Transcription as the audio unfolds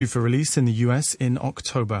for release in the US in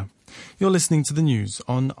October. You're listening to the news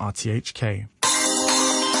on RTHK.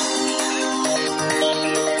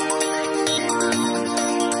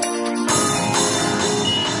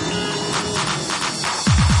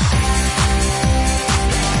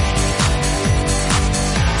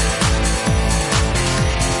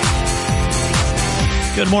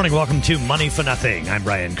 Good morning. Welcome to Money for Nothing. I'm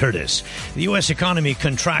Brian Curtis. The U.S. economy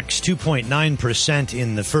contracts 2.9%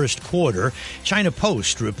 in the first quarter. China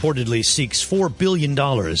Post reportedly seeks $4 billion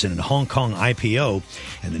in a Hong Kong IPO,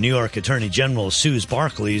 and the New York Attorney General sues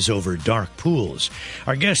Barclays over dark pools.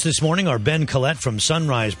 Our guests this morning are Ben Collette from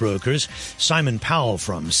Sunrise Brokers, Simon Powell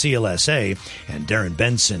from CLSA, and Darren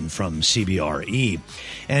Benson from CBRE.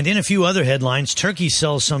 And in a few other headlines, Turkey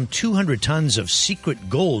sells some 200 tons of secret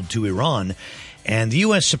gold to Iran, and the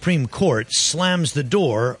U.S. Supreme Court slams the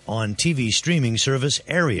door on TV streaming service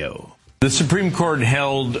Aereo. The Supreme Court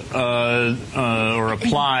held or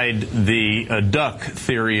applied the duck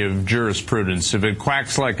theory of jurisprudence. If it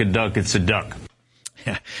quacks like a duck, it's a duck.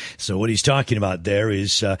 So what he's talking about there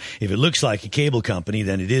is if it looks like a cable company,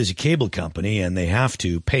 then it is a cable company, and they have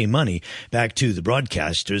to pay money back to the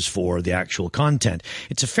broadcasters for the actual content.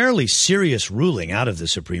 It's a fairly serious ruling out of the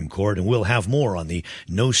Supreme Court, and we'll have more on the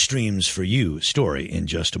No Streams for You story in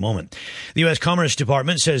just a moment. The U.S. Commerce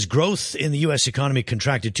Department says growth in the U.S. economy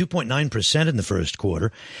contracted 2.9% in the first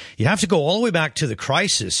quarter. You have to go all the way back to the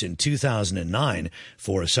crisis in 2009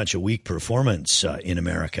 for such a weak performance in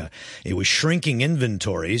America. It was shrinking inventories,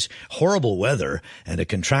 horrible weather, and a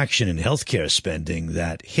contraction in healthcare spending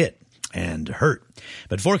that hit and hurt.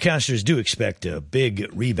 But forecasters do expect a big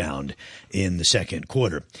rebound in the second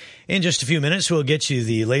quarter. In just a few minutes, we'll get you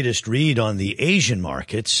the latest read on the Asian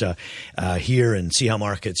markets here and see how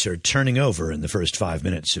markets are turning over in the first 5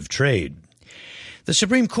 minutes of trade. The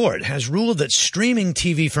Supreme Court has ruled that streaming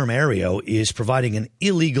TV firm Aereo is providing an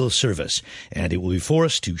illegal service, and it will be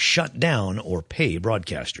forced to shut down or pay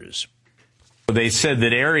broadcasters. They said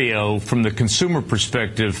that Aereo, from the consumer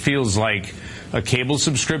perspective, feels like a cable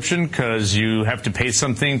subscription because you have to pay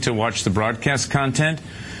something to watch the broadcast content.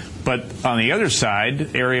 But on the other side,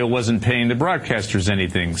 Aereo wasn't paying the broadcasters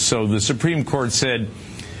anything. So the Supreme Court said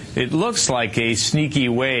it looks like a sneaky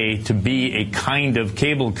way to be a kind of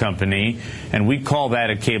cable company, and we call that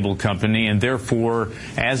a cable company, and therefore,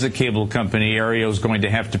 as a cable company, Aereo is going to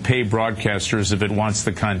have to pay broadcasters if it wants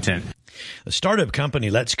the content. A startup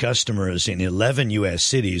company lets customers in 11 U.S.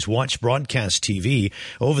 cities watch broadcast TV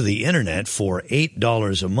over the Internet for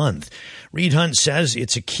 $8 a month. Reed Hundt says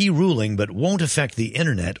it's a key ruling but won't affect the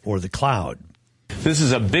Internet or the cloud. This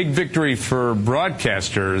is a big victory for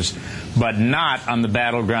broadcasters, but not on the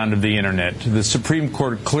battleground of the Internet. The Supreme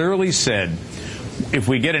Court clearly said if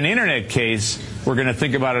we get an Internet case, we're going to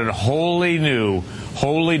think about it wholly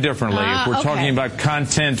differently. If we're talking about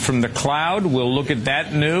content from the cloud, we'll look at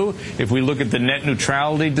that new. If we look at the net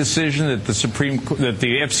neutrality decision that the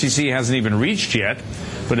FCC hasn't even reached yet,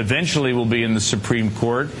 but eventually will be in the Supreme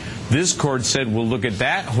Court, this court said we'll look at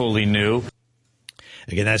that wholly new.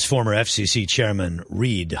 Again, that's former FCC Chairman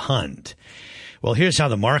Reed Hundt. Well, here's how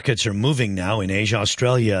the markets are moving now in Asia.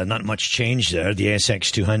 Australia, not much change there. The ASX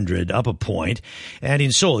 200 up a point. And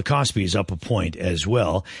in Seoul, the Kospi is up a point as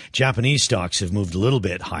well. Japanese stocks have moved a little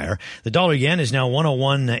bit higher. The dollar yen is now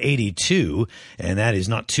 101.82, and that is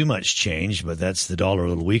not too much change, but that's the dollar a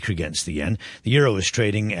little weaker against the yen. The euro is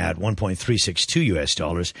trading at 1.362 US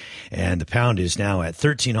dollars, and the pound is now at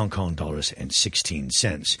 13 Hong Kong dollars and 16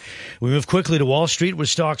 cents. We move quickly to Wall Street, where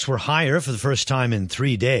stocks were higher for the first time in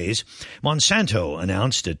 3 days. Monsanto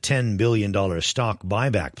announced a $10 billion stock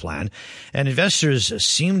buyback plan, and investors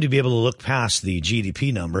seem to be able to look past the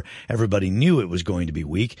GDP number. Everybody knew it was going to be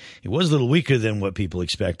weak. It was a little weaker than what people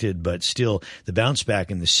expected, but still the bounce back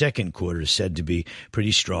in the second quarter is said to be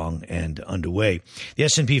pretty strong and underway. The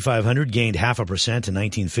S&P 500 gained 0.5% to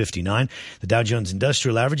 1959. The Dow Jones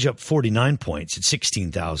Industrial Average up 49 points at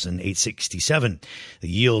 16,867. The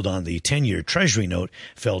yield on the 10-year Treasury note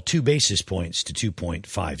fell 2 basis points to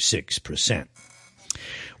 2.56%.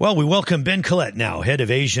 Well, we welcome Ben Collette now, head of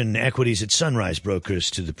Asian equities at Sunrise Brokers,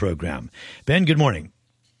 to the program. Ben, good morning.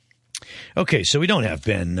 Okay, so we don't have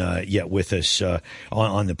Ben yet with us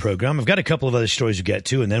on the program. I've got a couple of other stories to get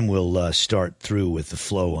to, and then we'll start through with the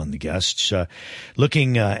flow on the guests.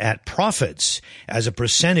 Looking at profits as a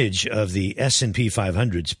percentage of the S&P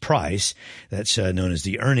 500's price, that's known as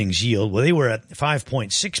the earnings yield. Well, they were at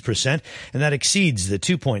 5.6%, and that exceeds the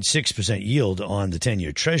 2.6% yield on the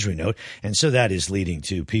 10-year Treasury note, and so that is leading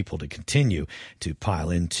to people to continue to pile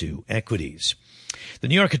into equities. The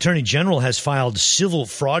New York Attorney General has filed civil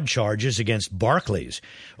fraud charges against Barclays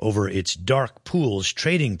over its dark pools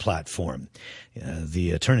trading platform.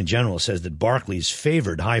 The Attorney General says that Barclays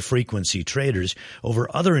favored high-frequency traders over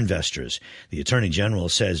other investors. The Attorney General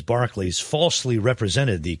says Barclays falsely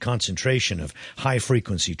represented the concentration of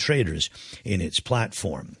high-frequency traders in its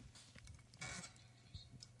platform.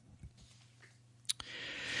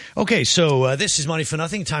 Okay, so this is Money for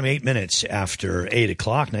Nothing. Time 8 minutes after 8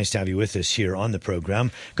 o'clock. Nice to have you with us here on the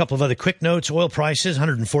program. A couple of other quick notes. Oil prices,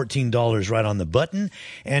 $114 right on the button.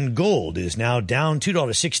 And gold is now down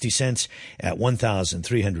 $2.60 at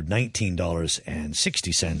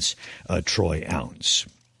 $1,319.60 a troy ounce.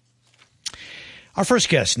 Our first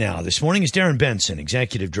guest now this morning is Darren Benson,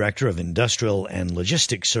 Executive Director of Industrial and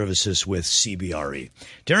Logistics Services with CBRE.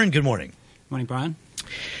 Darren, good morning. Morning, Brian.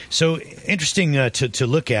 So interesting to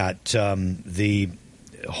look at the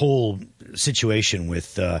whole situation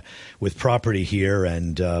with property here,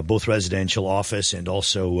 and both residential, office, and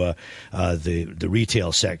also the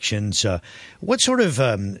retail sections. What sort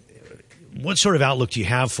of outlook do you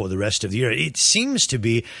have for the rest of the year? It seems to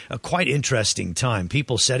be a quite interesting time.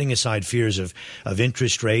 People setting aside fears of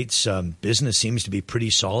interest rates. Business seems to be pretty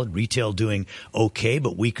solid. Retail doing okay,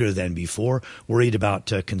 but weaker than before. Worried about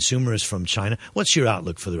consumers from China. What's your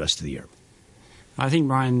outlook for the rest of the year? I think,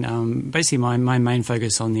 Brian, basically my main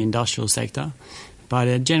focus on the industrial sector. But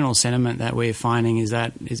a general sentiment that we're finding is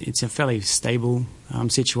that it's a fairly stable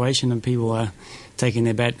situation, and people are taking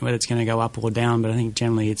their bet whether it's going to go up or down. But I think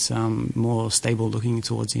generally it's more stable looking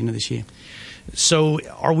towards the end of this year. So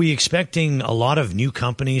are we expecting a lot of new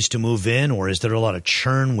companies to move in, or is there a lot of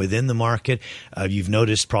churn within the market? You've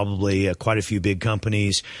noticed probably quite a few big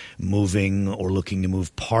companies moving or looking to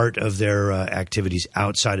move part of their activities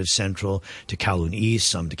outside of Central to Kowloon East,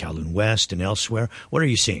 some to Kowloon West and elsewhere. What are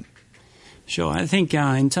you seeing? Sure. I think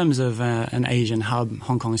in terms of an Asian hub,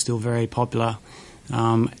 Hong Kong is still very popular.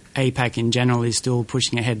 APAC in general is still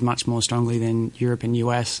pushing ahead much more strongly than Europe and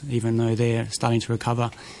US, even though they're starting to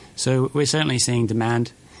recover. So we're certainly seeing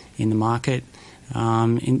demand in the market.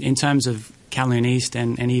 In terms of Kowloon East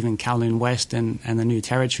and even Kowloon West and the new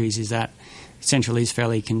territories, is that Central is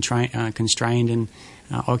fairly constrained, and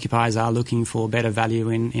occupiers are looking for better value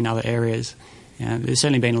in other areas. There's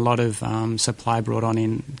certainly been a lot of supply brought on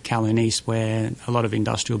in Kowloon East, where a lot of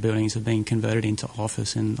industrial buildings have been converted into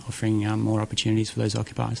office and offering more opportunities for those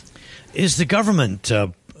occupiers. Is the government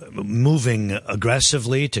moving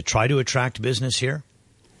aggressively to try to attract business here?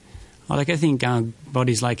 Well, I think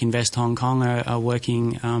bodies like Invest Hong Kong are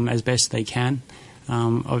working as best they can.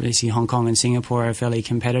 Obviously, Hong Kong and Singapore are fairly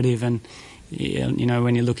competitive, and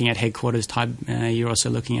when you're looking at headquarters type, you're also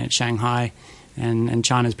looking at Shanghai. And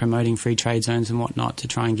China's promoting free trade zones and whatnot to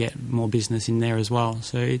try and get more business in there as well.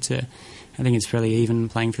 So I think it's fairly even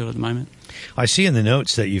playing field at the moment. I see in the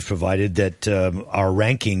notes that you've provided that our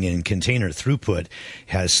ranking in container throughput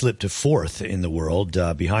has slipped to 4th in the world,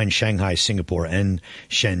 behind Shanghai, Singapore, and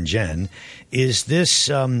Shenzhen. Is this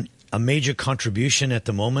a major contribution at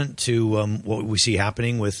the moment to what we see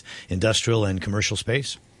happening with industrial and commercial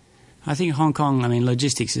space? I think Hong Kong,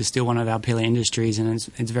 logistics is still one of our pillar industries, and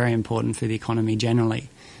it's very important for the economy generally.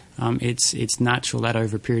 It's natural that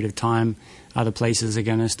over a period of time, other places are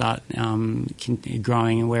going to start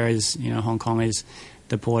growing, whereas Hong Kong is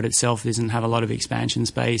the port itself doesn't have a lot of expansion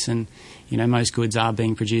space, and most goods are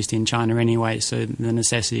being produced in China anyway. So the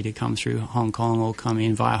necessity to come through Hong Kong or come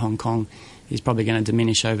in via Hong Kong is probably going to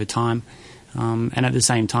diminish over time. And at the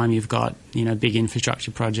same time, you've got big infrastructure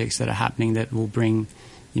projects that are happening that will bring,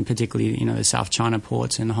 in particularly, the South China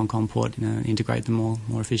ports and the Hong Kong port, integrate them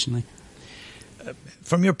more efficiently.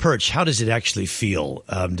 From your perch, how does it actually feel?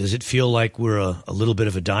 Does it feel like we're a little bit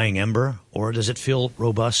of a dying ember, or does it feel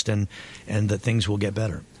robust and that things will get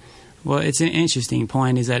better? Well, it's an interesting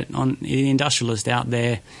point, is that on the industrialist out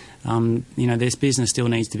there, this business still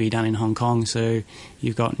needs to be done in Hong Kong. So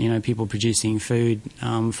you've got, people producing food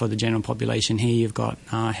for the general population here. You've got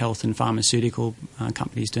health and pharmaceutical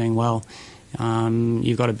companies doing well.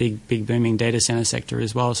 You've got a big booming data center sector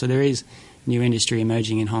as well. So there is new industry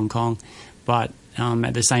emerging in Hong Kong. But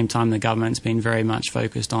at the same time, the government's been very much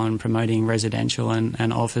focused on promoting residential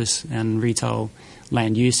and office and retail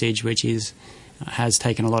land usage, which has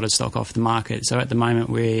taken a lot of stock off the market. So at the moment,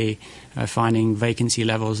 we are finding vacancy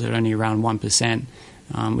levels that are only around 1%,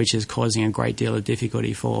 which is causing a great deal of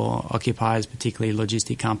difficulty for occupiers, particularly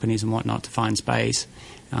logistic companies and whatnot, to find space.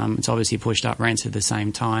 It's obviously pushed up rents at the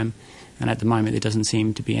same time. And at the moment, there doesn't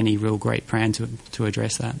seem to be any real great plan to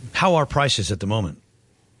address that. How are prices at the moment?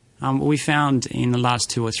 We found in the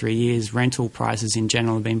last 2 or 3 years, rental prices in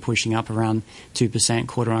general have been pushing up around 2%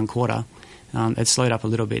 quarter on quarter. It's slowed up a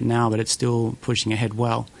little bit now, but it's still pushing ahead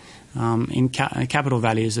well. Capital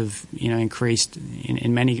values have increased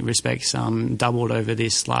in many respects, doubled over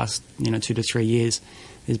this last 2 to 3 years.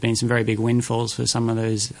 There's been some very big windfalls for some of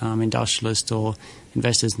those industrialists or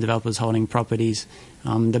investors and developers holding properties.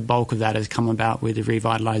 The bulk of that has come about with the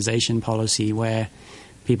revitalisation policy, where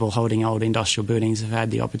people holding old industrial buildings have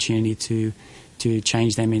had the opportunity to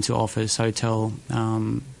change them into office, hotel,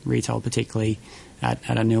 retail, particularly at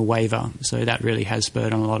a nil waiver. So that really has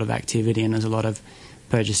spurred on a lot of activity, and there's a lot of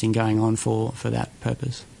purchasing going on for that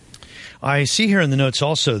purpose. I see here in the notes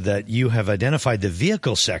also that you have identified the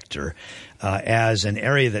vehicle sector as an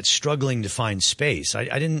area that's struggling to find space. I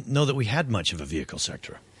didn't know that we had much of a vehicle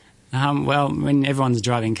sector. Well, when everyone's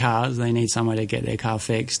driving cars, they need somewhere to get their car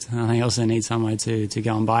fixed. They also need somewhere to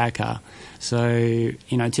go and buy a car. So,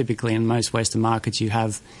 typically in most Western markets you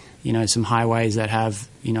have, some highways that have,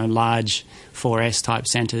 large 4S type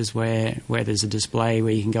centres where there's a display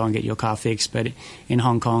where you can go and get your car fixed. But in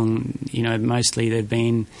Hong Kong, mostly they've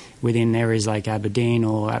been within areas like Aberdeen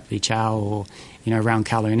or Aptly Chow or, around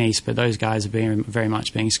Kowloon East. But those guys are very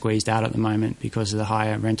much being squeezed out at the moment because of the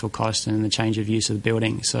higher rental costs and the change of use of the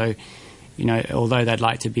building. So, although they'd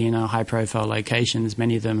like to be in high profile locations,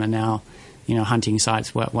 many of them are now, hunting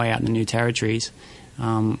sites way out in the new territories.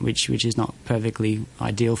 Which is not perfectly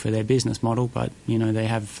ideal for their business model, but they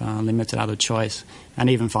have limited other choice, and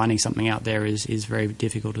even finding something out there is very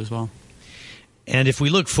difficult as well. And if we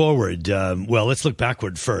look forward, let's look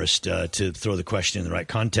backward first to throw the question in the right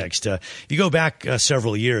context. If you go back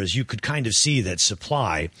several years, you could kind of see that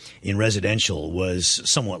supply in residential was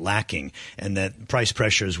somewhat lacking and that price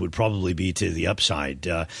pressures would probably be to the upside.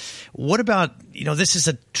 What about, this is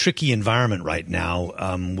a tricky environment right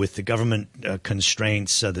now with the government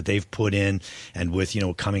constraints that they've put in and with,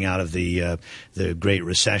 coming out of the Great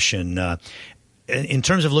Recession. In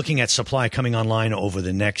terms of looking at supply coming online over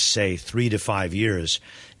the next, say, 3 to 5 years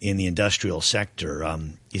in the industrial sector,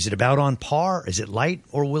 is it about on par? Is it light,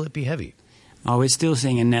 or will it be heavy? We're still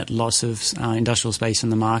seeing a net loss of industrial space in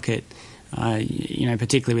the market,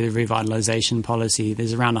 particularly with the revitalisation policy.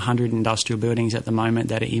 There's around 100 industrial buildings at the moment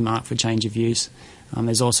that are earmarked for change of use.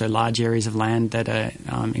 There's also large areas of land that are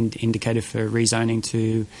indicated for rezoning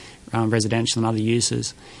to residential and other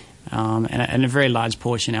uses. And a very large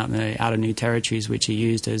portion out in the outer new territories, which are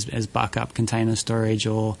used as buck-up container storage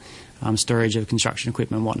or storage of construction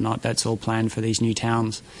equipment and whatnot. That's all planned for these new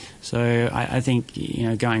towns. So I think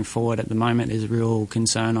going forward at the moment there's a real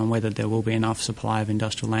concern on whether there will be enough supply of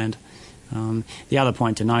industrial land. The other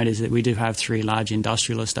point to note is that we do have 3 large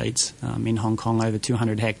industrial estates in Hong Kong, over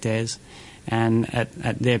 200 hectares, and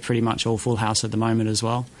they're pretty much all full house at the moment as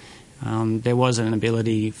well. There was an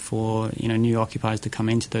ability for new occupiers to come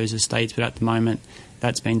into those estates, but at the moment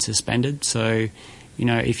that's been suspended. So,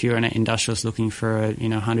 if you're an industrialist looking for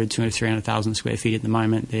 100, 200, 300,000 square feet at the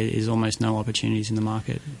moment, there is almost no opportunities in the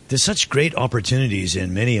market. There's such great opportunities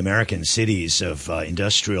in many American cities of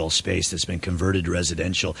industrial space that's been converted to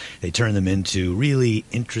residential. They turn them into really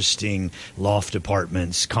interesting loft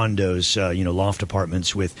apartments, condos, loft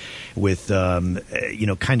apartments with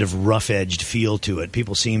kind of rough-edged feel to it.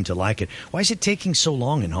 People seem to like it. Why is it taking so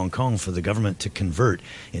long in Hong Kong for the government to convert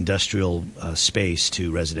industrial space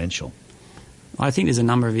to residential? I think there's a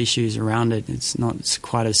number of issues around it. It's not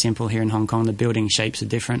quite as simple here in Hong Kong. The building shapes are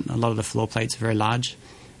different. A lot of the floor plates are very large.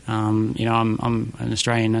 I'm an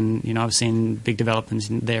Australian, and I've seen big developments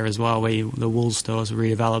there as well, where the wool stores were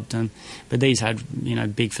redeveloped, but these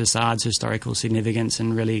had big facades, historical significance,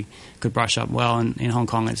 and really could brush up well. And in Hong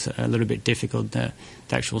Kong, it's a little bit difficult. The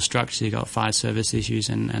actual structure, you've got fire service issues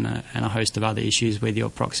and a host of other issues with your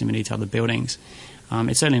proximity to other buildings.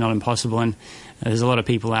 It's certainly not impossible, and there's a lot of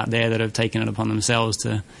people out there that have taken it upon themselves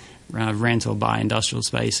to rent or buy industrial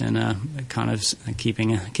space and kind of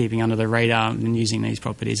keeping under the radar and using these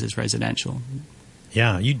properties as residential.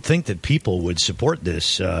 Yeah, you'd think that people would support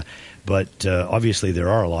this, but obviously there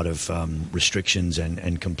are a lot of restrictions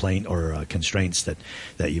and complaint or constraints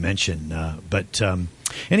that you mentioned. But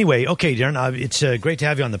anyway, okay, Darren, it's great to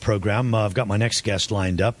have you on the program. I've got my next guest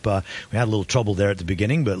lined up. We had a little trouble there at the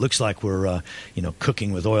beginning, but it looks like we're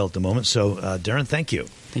cooking with oil at the moment. So, Darren, thank you.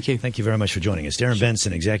 Thank you. Thank you very much for joining us. Darren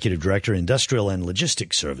Benson, Executive Director, Industrial and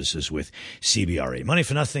Logistics Services with CBRE. Money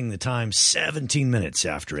for Nothing, the time 17 minutes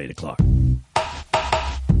after 8 o'clock.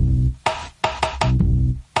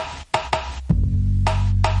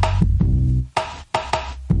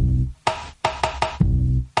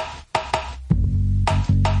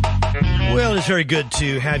 Well, Always very good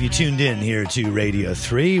to have you tuned in here to Radio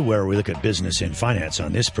 3, where we look at business and finance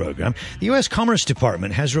on this program. The U.S. Commerce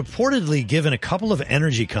Department has reportedly given a couple of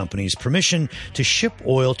energy companies permission to ship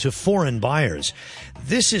oil to foreign buyers.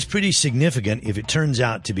 This is pretty significant if it turns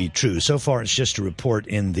out to be true. So far, it's just a report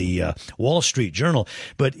in the Wall Street Journal,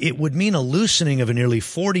 but it would mean a loosening of a nearly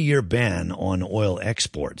 40-year ban on oil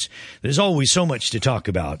exports. There's always so much to talk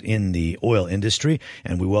about in the oil industry,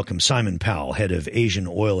 and we welcome Simon Powell, head of Asian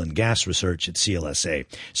Oil and Gas Research at CLSA.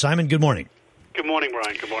 Simon, good morning. Good morning,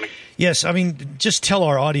 Brian. Good morning. Yes, I mean, just tell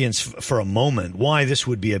our audience for a moment why this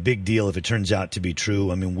would be a big deal if it turns out to be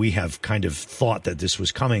true. I mean, we have kind of thought that this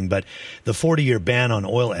was coming, but the 40-year ban on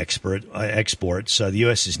oil exports, the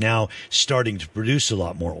U.S. is now starting to produce a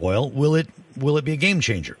lot more oil. Will it be a game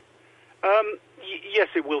changer? Yes,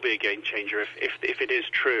 it will be a game changer if it is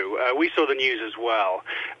true. We saw the news as well.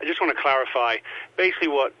 I just want to clarify, basically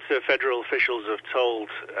what federal officials have told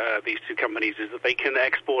these two companies is that they can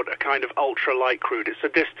export a kind of ultra-light crude. It's a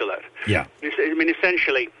distillate. Yeah. I mean,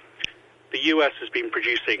 essentially, the U.S. has been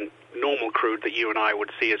producing normal crude that you and I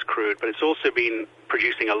would see as crude, but it's also been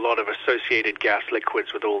producing a lot of associated gas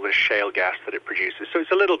liquids with all this shale gas that it produces. So it's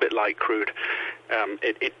a little bit like crude.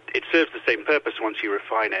 It serves the same purpose once you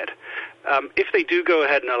refine it. If they do go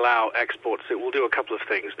ahead and allow exports, it will do a couple of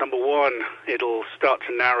things. Number one, it'll start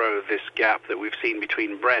to narrow this gap that we've seen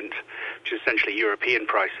between Brent, which is essentially European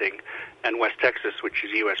pricing, and West Texas, which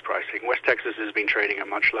is U.S. pricing. West Texas has been trading at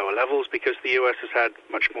much lower levels because the U.S. has had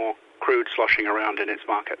much more crude sloshing around in its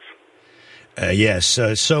markets. Yes.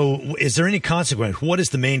 So is there any consequence? What is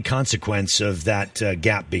the main consequence of that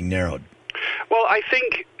gap being narrowed? Well, I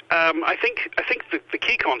think the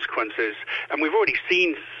key consequence is, and we've already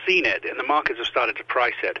seen it, and the markets have started to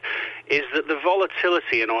price it, is that the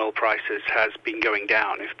volatility in oil prices has been going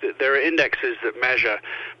down. There are indexes that measure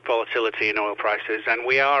volatility in oil prices, and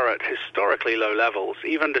we are at historically low levels,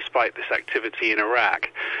 even despite this activity in Iraq.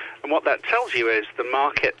 And what that tells you is the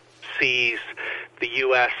market sees the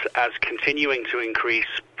U.S. as continuing to increase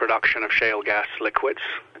production of shale gas liquids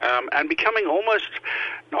and becoming almost,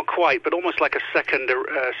 not quite, but almost like a second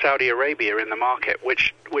Saudi Arabia in the market,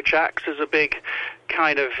 which acts as a big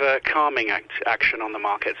kind of calming action on the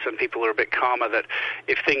markets. And people are a bit calmer that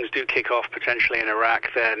if things do kick off potentially in Iraq,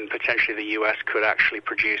 then potentially the U.S. could actually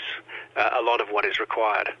produce a lot of what is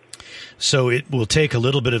required. So it will take a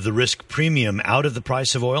little bit of the risk premium out of the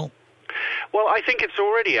price of oil? Well, I think it's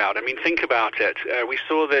already out. I mean, think about it. We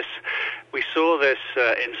saw this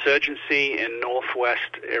insurgency in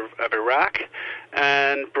northwest of Iraq,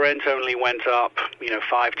 and Brent only went up,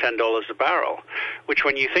 $5-10 a barrel. Which,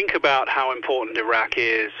 when you think about how important Iraq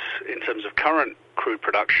is in terms of current crude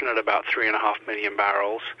production at about 3.5 million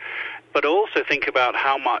barrels, but also think about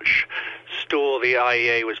how much store the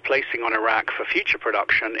IEA was placing on Iraq for future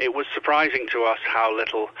production, it was surprising to us how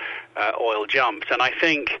little oil jumped. And I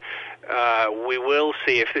think we will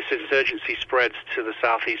see, if this insurgency spreads to the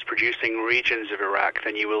southeast producing regions of Iraq,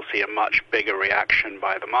 then you will see a much bigger reaction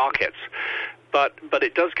by the markets. But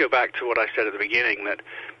it does go back to what I said at the beginning, that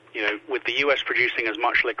with the U.S. producing as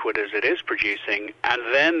much liquid as it is producing, and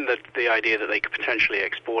then the idea that they could potentially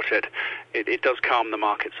export it does calm the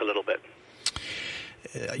markets a little bit.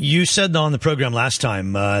 You said on the program last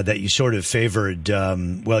time that you sort of favored,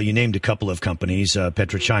 you named a couple of companies.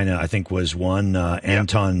 PetroChina, I think, was one.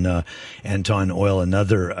 Anton Oil,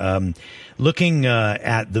 another. Looking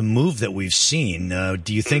at the move that we've seen,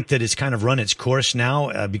 do you think that it's kind of run its course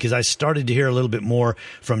now? Because I started to hear a little bit more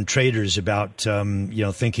from traders about,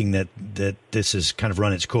 thinking that this has kind of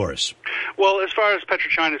run its course. Well, as far as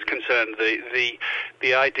PetroChina is concerned,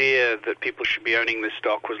 the idea that people should be owning this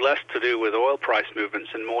stock was less to do with oil price movements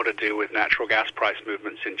and more to do with natural gas price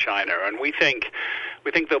movements in China. And we think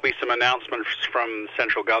there'll be some announcements from the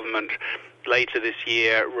central government later this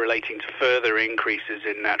year relating to further increases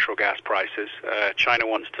in natural gas prices. China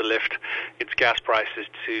wants to lift its gas prices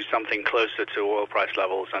to something closer to oil price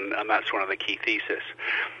levels, and that's one of the key theses.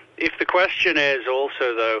 If the question is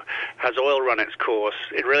also, though, has oil run its course,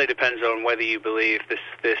 it really depends on whether you believe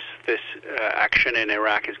this action in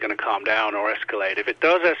Iraq is going to calm down or escalate. If it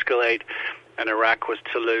does escalate and Iraq was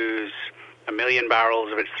to lose 1 million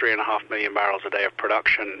barrels of its 3.5 million barrels a day of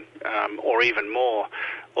production, or even more,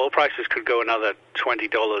 oil prices could go another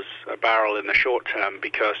 $20 a barrel in the short term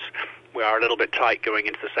because we are a little bit tight going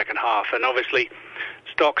into the second half. And obviously,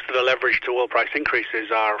 stocks that are leveraged to oil price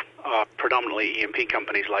increases are predominantly E&P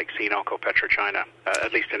companies like CNOOC or PetroChina,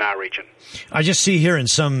 at least in our region. I just see here in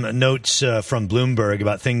some notes from Bloomberg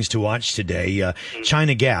about things to watch today.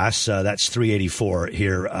 China Gas, that's 384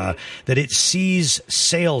 here, that it sees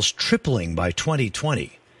sales tripling by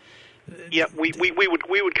 2020. Yeah, we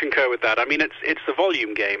would concur with that. I mean, it's the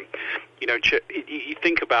volume game. You know, you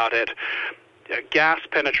think about it. Gas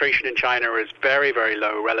penetration in China is very, very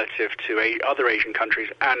low relative to other Asian countries,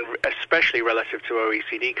 and especially relative to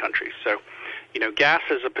OECD countries. So, you know, gas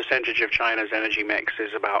as a percentage of China's energy mix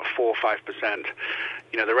is about 4 or 5%.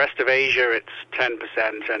 You know, the rest of Asia, it's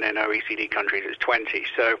 10%, and in OECD countries, it's 20%.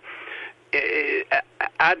 So,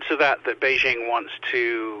 add to that Beijing wants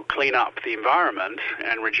to clean up the environment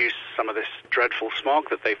and reduce some of this dreadful smog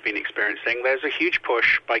that they've been experiencing. There's a huge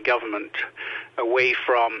push by government away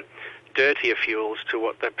from dirtier fuels to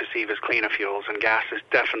what they perceive as cleaner fuels, and gas is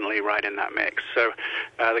definitely right in that mix. So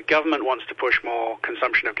the government wants to push more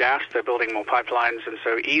consumption of gas. They're building more pipelines, and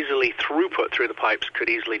so easily throughput through the pipes could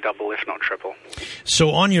easily double, if not triple.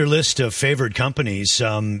 So on your list of favored companies,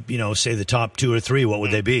 you know, say the top 2 or 3, what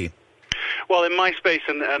would they be? Well, in my space,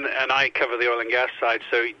 and I cover the oil and gas side,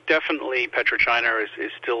 so definitely PetroChina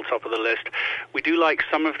is still top of the list. We do like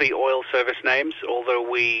some of the oil service names, although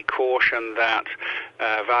we caution that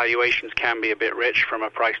valuations can be a bit rich from a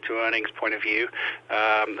price-to-earnings point of view,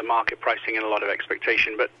 the market pricing in a lot of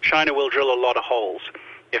expectation. But China will drill a lot of holes.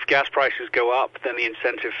 If gas prices go up, then the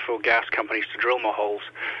incentive for gas companies to drill more holes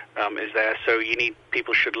is there. So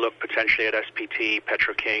people should look potentially at SPT,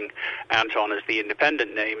 PetroKing, Anton as the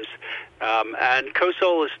independent names. And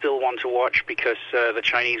COSOL is still one to watch because the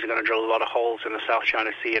Chinese are going to drill a lot of holes in the South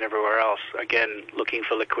China Sea and everywhere else, again, looking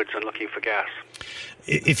for liquids and looking for gas.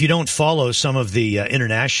 If you don't follow some of the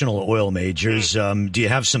international oil majors, do you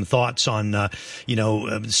have some thoughts on,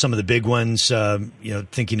 some of the big ones,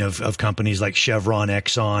 thinking of companies like Chevron,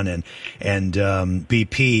 Exxon, and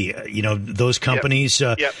BP, those companies,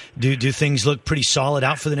 do things look pretty solid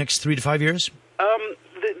out for the next 3 to 5 years?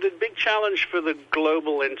 The big challenge for the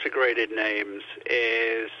global integrated names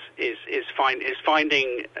is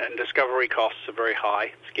finding, and discovery costs are very high.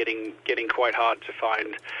 It's getting quite hard to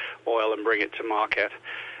find oil and bring it to market.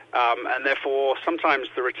 And therefore, sometimes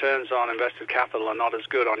the returns on invested capital are not as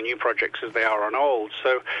good on new projects as they are on old.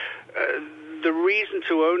 So the reason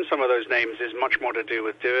to own some of those names is much more to do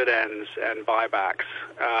with dividends and buybacks.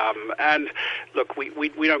 And look,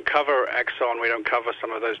 we don't cover Exxon, we don't cover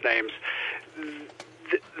some of those names.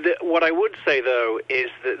 What I would say, though, is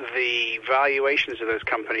that the valuations of those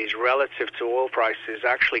companies relative to oil prices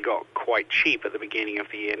actually got quite cheap at the beginning of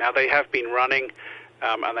the year. Now, they have been running,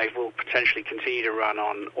 and they will potentially continue to run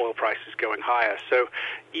on oil prices going higher. So,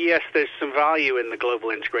 yes, there's some value in the global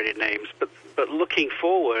integrated names, but looking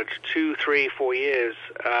forward 2, 3, 4 years,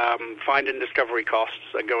 find and discovery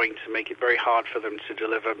costs are going to make it very hard for them to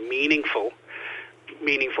deliver meaningful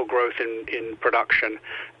growth in production,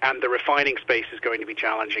 and the refining space is going to be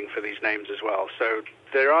challenging for these names as well. So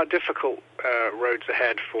there are difficult roads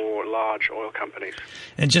ahead for large oil companies.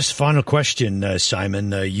 And just final question,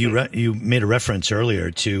 Simon, you made a reference earlier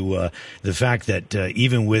to the fact that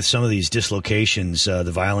even with some of these dislocations,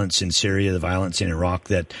 the violence in Syria, the violence in Iraq,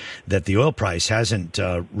 that the oil price hasn't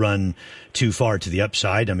run too far to the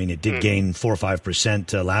upside. I mean, it did gain 4 or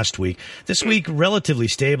 5% last week. This week, relatively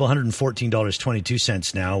stable,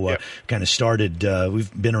 $114.22 now. Kind of started,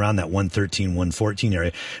 we've been around that 113, 114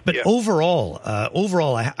 area. But overall,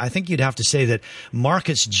 I think you'd have to say that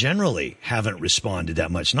markets generally haven't responded that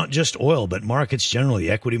much. Not just oil, but markets generally,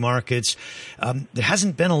 equity markets. There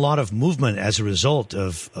hasn't been a lot of movement as a result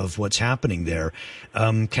of what's happening there.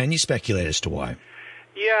 Can you speculate as to why?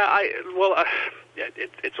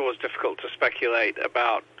 It's always difficult to speculate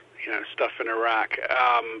about stuff in Iraq.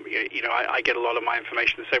 I get a lot of my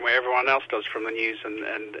information the same way everyone else does from the news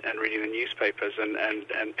and reading the newspapers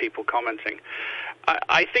and people commenting.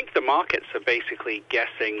 I think the markets are basically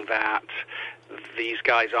guessing that these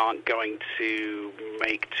guys aren't going to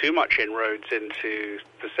make too much inroads into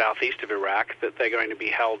the southeast of Iraq, that they're going to be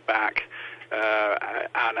held back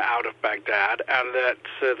and out of Baghdad, and that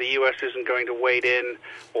the U.S. isn't going to wade in,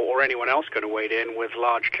 or anyone else going to wade in, with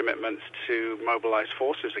large commitments to mobilize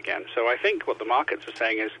forces again. So I think what the markets are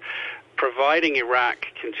saying is, providing Iraq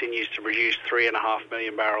continues to produce 3.5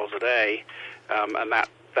 million barrels a day, and that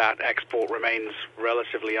export remains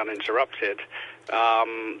relatively uninterrupted,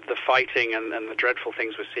 the fighting and the dreadful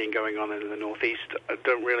things we're seeing going on in the Northeast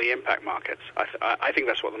don't really impact markets. I think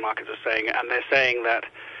that's what the markets are saying, and they're saying that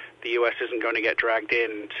the U.S. isn't going to get dragged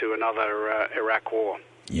into another Iraq war.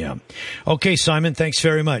 Yeah. Okay, Simon, thanks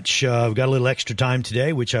very much. We've got a little extra time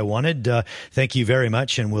today, which I wanted. Thank you very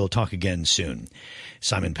much, and we'll talk again soon.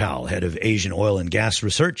 Simon Powell, head of Asian oil and gas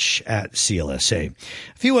research at CLSA. A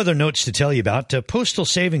few other notes to tell you about. Postal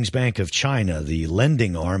Savings Bank of China, the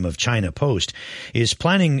lending arm of China Post, is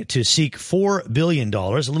planning to seek $4 billion,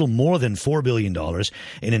 a little more than $4 billion,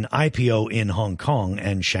 in an IPO in Hong Kong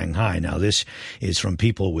and Shanghai. Now, this is from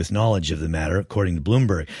people with knowledge of the matter, according to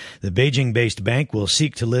Bloomberg. The Beijing-based bank will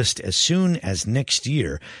seek to list as soon as next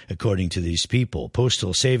year, according to these people.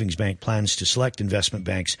 Postal Savings Bank plans to select investment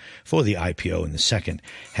banks for the IPO in the second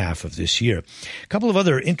half of this year. A couple of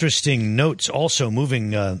other interesting notes also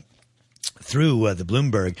moving through the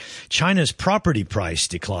Bloomberg. China's property price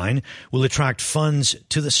decline will attract funds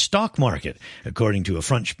to the stock market, according to a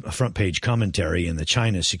front page commentary in the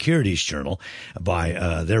China Securities Journal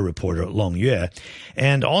by their reporter Long Yue.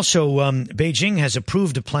 And also, Beijing has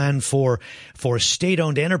approved a plan for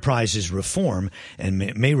state-owned enterprises reform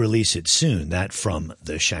and may release it soon. That from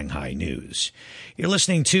the Shanghai News. You're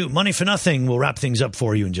listening to Money for Nothing. We'll wrap things up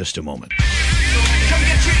for you in just a moment. Come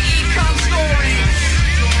get your econ story.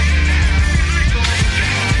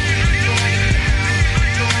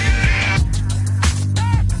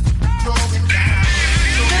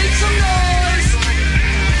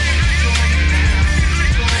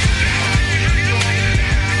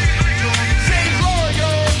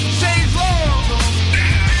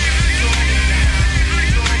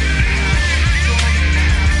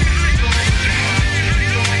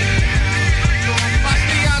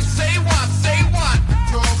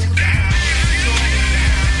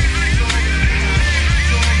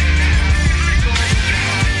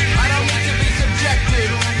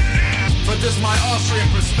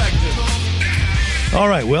 All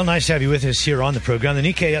right. Well, nice to have you with us here on the program. The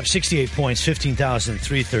Nikkei up 68 points,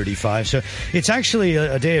 15,335. So it's actually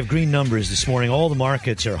a day of green numbers this morning. All the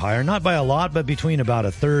markets are higher, not by a lot, but between about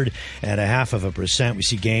 1/3 and 0.5%. We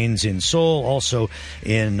see gains in Seoul, also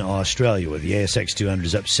in Australia, where the ASX 200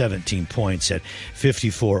 is up 17 points at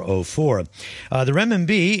 54.04. The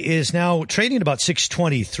renminbi is now trading at about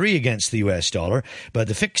 6.23 against the U.S. dollar, but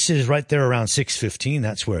the fix is right there around 6.15.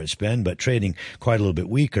 That's where it's been, but trading quite a little bit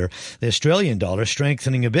weaker. The Australian dollar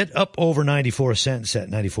strengthening a bit, up over 94 cents at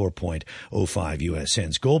 94.05 U.S.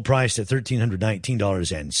 cents. Gold priced at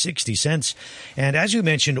 $1,319.60. And as you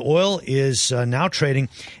mentioned, oil is now trading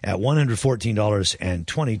at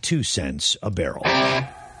 $114.22 a barrel.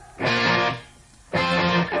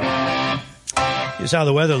 Here's how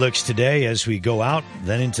the weather looks today as we go out,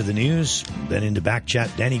 then into the news, then into Back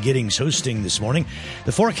Chat. Danny Giddings hosting this morning.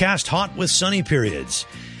 The forecast, hot with sunny periods.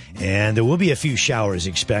 And there will be a few showers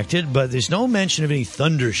expected, but there's no mention of any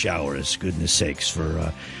thunder showers, goodness sakes,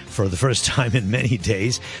 for the first time in many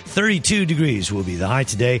days. 32 degrees will be the high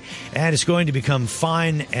today, and it's going to become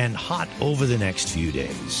fine and hot over the next few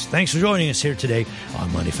days. Thanks for joining us here today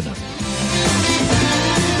on Money for Nothing.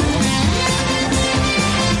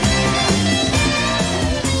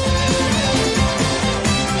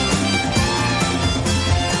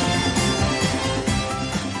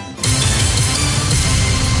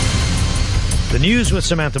 The news with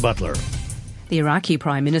Samantha Butler. The Iraqi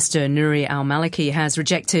Prime Minister Nouri al-Maliki has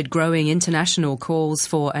rejected growing international calls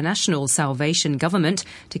for a national salvation government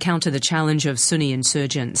to counter the challenge of Sunni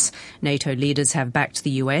insurgents. NATO leaders have backed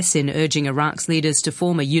the US in urging Iraq's leaders to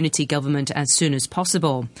form a unity government as soon as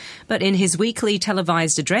possible. But in his weekly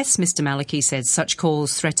televised address, Mr. Maliki said such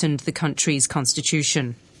calls threatened the country's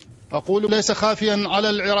constitution. أقول ليس خافيا على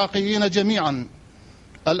العراقيين جميعا.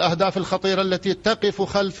 It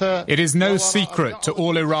is no secret to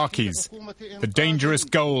all Iraqis the dangerous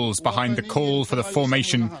goals behind the call for the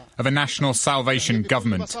formation of a national salvation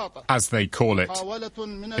government, as they call it.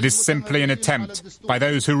 It is simply an attempt by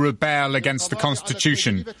those who rebel against the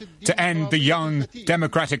constitution to end the young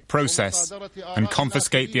democratic process and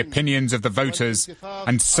confiscate the opinions of the voters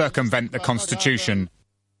and circumvent the constitution.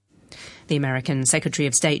 The American Secretary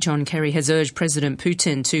of State John Kerry has urged President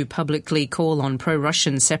Putin to publicly call on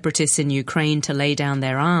pro-Russian separatists in Ukraine to lay down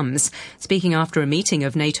their arms. Speaking after a meeting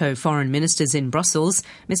of NATO foreign ministers in Brussels,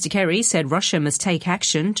 Mr. Kerry said Russia must take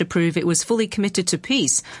action to prove it was fully committed to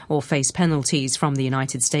peace or face penalties from the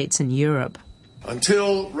United States and Europe.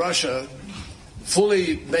 Until Russia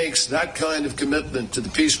fully makes that kind of commitment to the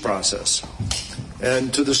peace process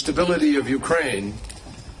and to the stability of Ukraine,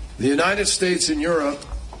 the United States and Europe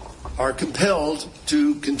are compelled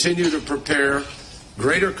to continue to prepare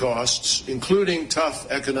greater costs, including tough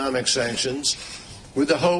economic sanctions, with the hope